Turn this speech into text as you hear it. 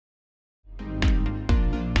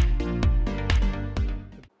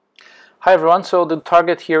Hi everyone, so the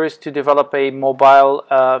target here is to develop a mobile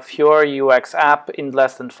Fiori UX app in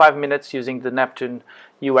less than 5 minutes using the Neptune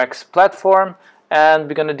UX platform, and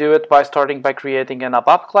we're going to do it by starting by creating an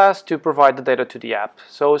app class to provide the data to the app.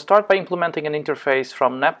 So start by implementing an interface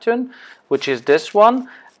from Neptune, which is this one,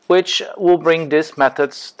 which will bring these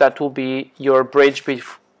methods that will be your bridge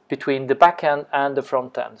between the backend and the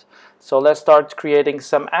front end. So let's start creating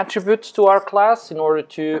some attributes to our class in order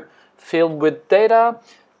to fill with data.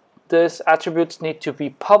 These attributes need to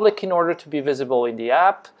be public in order to be visible in the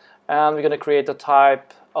app, and we're going to create a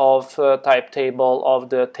type table of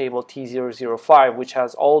the table T005, which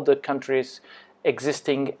has all the countries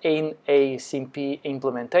existing in a SAP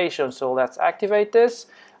implementation. So let's activate this,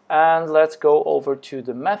 and let's go over to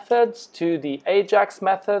the methods, to the Ajax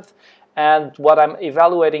method. And what I'm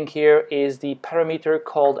evaluating here is the parameter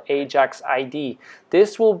called Ajax ID.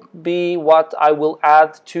 This will be what I will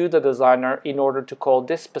add to the designer in order to call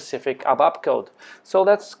this specific app code. So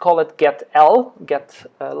let's call it get_land,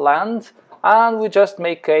 and we just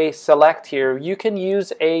make a select here. You can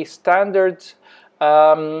use a standard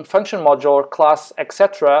function module, class,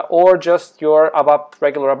 etc., or just your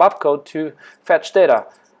regular app code to fetch data.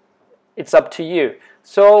 It's up to you.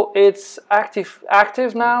 So it's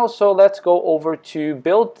active now, so let's go over to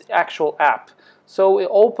build the actual app. So we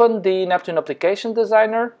open the Neptune application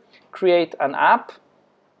designer, create an app,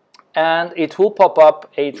 and it will pop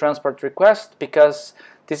up a transport request because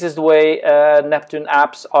this is the way Neptune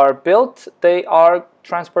apps are built. They are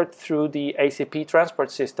transported through the SAP transport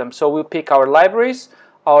system. So we'll pick our libraries,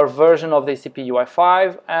 our version of the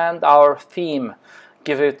SAPUI5, and our theme.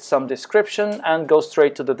 Give it some description and go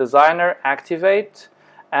straight to the designer, activate,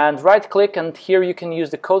 and right click, and here you can use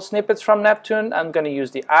the code snippets from Neptune. I'm going to use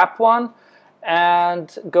the app one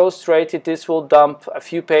and go straight. This will dump a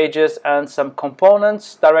few pages and some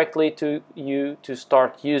components directly to you to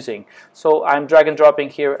start using. So I'm drag and dropping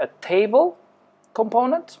here a table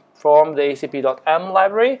component from the ACP.m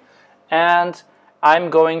library, and I'm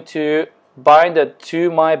going to bind it to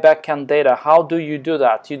my backend data. How do you do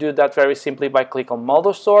that? You do that very simply by click on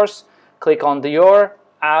model source, click on your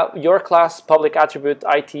class public attribute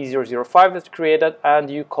IT005 that's created, and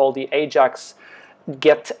you call the Ajax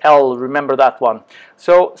getL. Remember that one.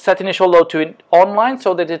 So set initial load to online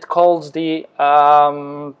so that it calls the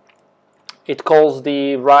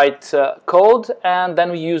right code, and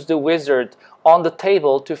then we use the wizard on the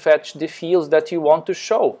table to fetch the fields that you want to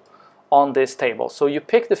show on this table. So you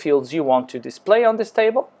pick the fields you want to display on this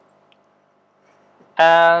table,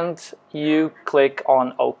 and you click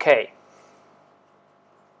on OK.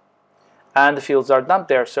 And the fields are dumped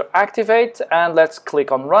there. So activate, and let's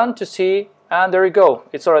click on run to see, and there you go.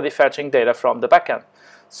 It's already fetching data from the backend.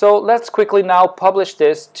 So let's quickly now publish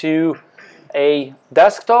this to a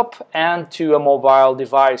desktop and to a mobile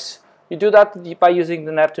device. You do that by using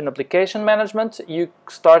the Neptune application management. You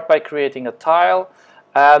start by creating a tile,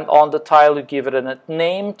 and on the tile you give it a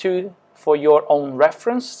name for your own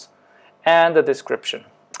reference and a description.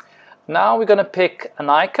 Now we're going to pick an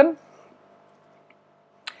icon,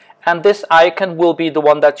 and this icon will be the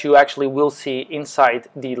one that you actually will see inside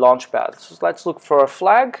the launchpad. So let's look for a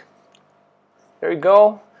flag. There you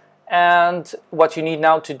go. And what you need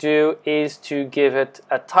now to do is to give it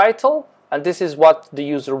a title, and this is what the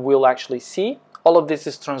user will actually see. All of this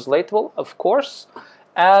is translatable, of course.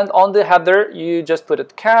 And on the header you just put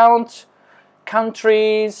it count,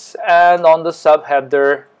 countries, and on the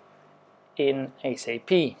subheader in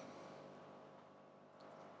SAP.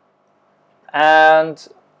 And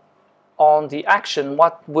on the action,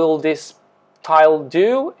 what will this tile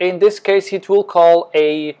do? In this case, it will call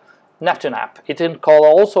a Neptune app. It can call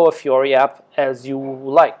also a Fiori app as you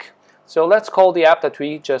like. So let's call the app that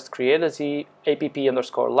we just created as the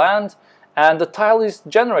app_land, and the tile is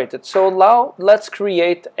generated. So now let's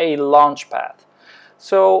create a launchpad.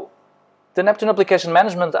 So the Neptune application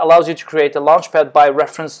management allows you to create a launchpad by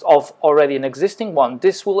reference of already an existing one.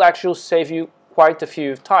 This will actually save you quite a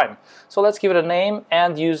few time. So let's give it a name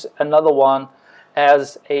and use another one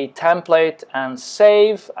as a template and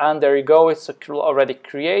save, and there you go. It's already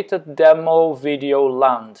created, demo video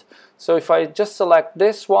land. So if I just select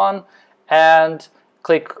this one and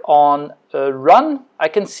click on run, I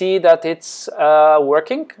can see that it's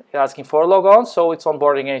working. It's asking for a logon, so it's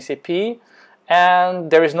onboarding SAP, and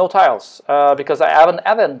there is no tiles because I haven't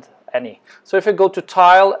added any. So if I go to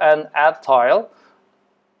tile and add tile,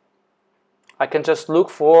 I can just look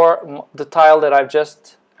for the tile that I've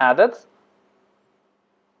just added,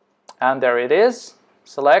 and there it is.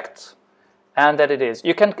 Select, and there it is.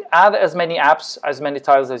 You can add as many apps, as many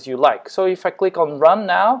tiles as you like. So if I click on run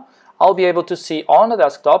now, I'll be able to see on the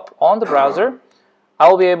desktop, on the browser,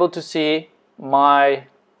 I'll be able to see my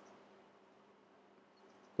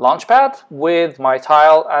Launchpad with my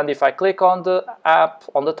tile, and if I click on the app,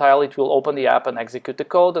 on the tile, it will open the app and execute the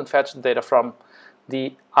code and fetch the data from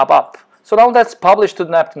the ABAP. So now that's published to the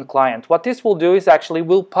Neptune client. What this will do is actually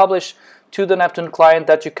will publish to the Neptune client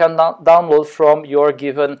that you can download from your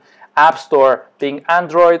given app store, being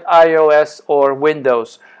Android, iOS, or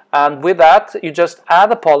Windows. And with that, you just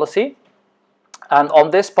add a policy, and on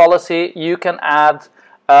this policy you can add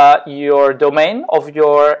your domain of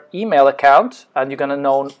your email account, and you're gonna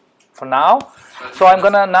know for now. So I'm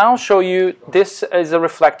gonna now show you, this is a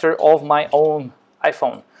reflector of my own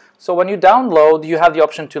iPhone. So when you download, you have the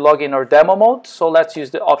option to log in or demo mode. So let's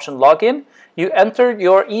use the option login. You enter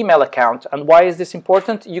your email account, and why is this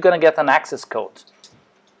important? You're gonna get an access code.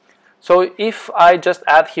 So if I just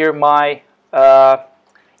add here my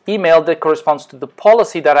email that corresponds to the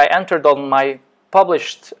policy that I entered on my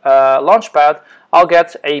published Launchpad, I'll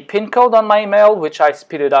get a PIN code on my email, which I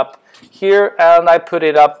speed it up here, and I put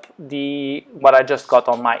it up what I just got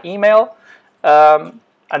on my email,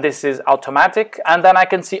 and this is automatic, and then I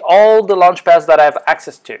can see all the Launchpads that I have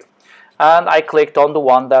access to. And I clicked on the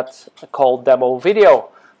one that's called Demo Video.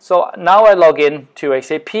 So now I log in to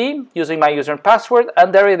SAP using my user and password,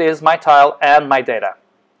 and there it is, my tile and my data.